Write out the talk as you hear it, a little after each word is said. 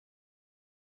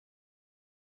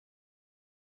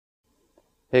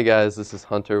Hey guys, this is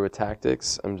Hunter with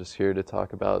Tactics. I'm just here to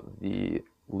talk about the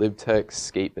LibTech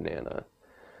Skate Banana.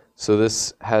 So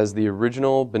this has the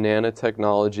original banana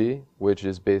technology, which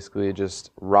is basically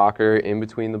just rocker in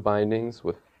between the bindings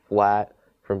with flat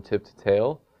from tip to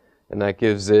tail. And that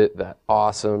gives it that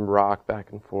awesome rock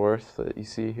back and forth that you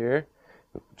see here,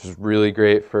 which is really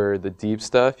great for the deep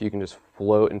stuff. You can just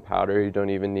float in powder. You don't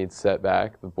even need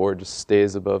setback. The board just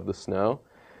stays above the snow.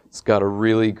 It's got a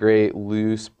really great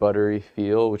loose, buttery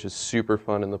feel, which is super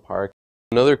fun in the park.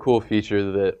 Another cool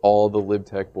feature that all the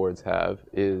LibTech boards have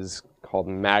is called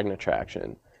Magna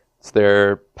Traction. It's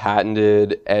their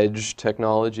patented edge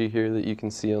technology here that you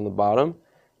can see on the bottom.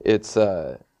 It's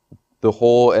the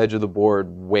whole edge of the board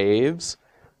waves,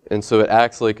 and so it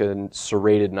acts like a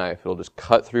serrated knife. It'll just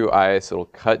cut through ice, it'll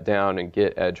cut down and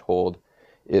get edge hold.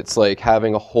 It's like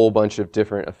having a whole bunch of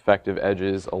different effective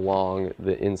edges along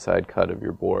the inside cut of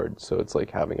your board. So it's like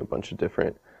having a bunch of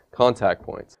different contact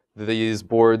points. These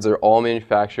boards are all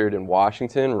manufactured in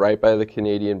Washington, right by the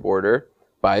Canadian border,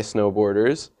 by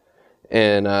snowboarders.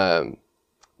 And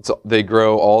they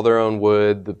grow all their own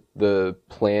wood. The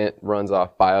plant runs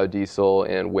off biodiesel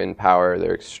and wind power.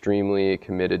 They're extremely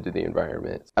committed to the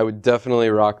environment. I would definitely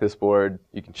rock this board.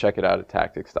 You can check it out at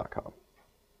tactics.com.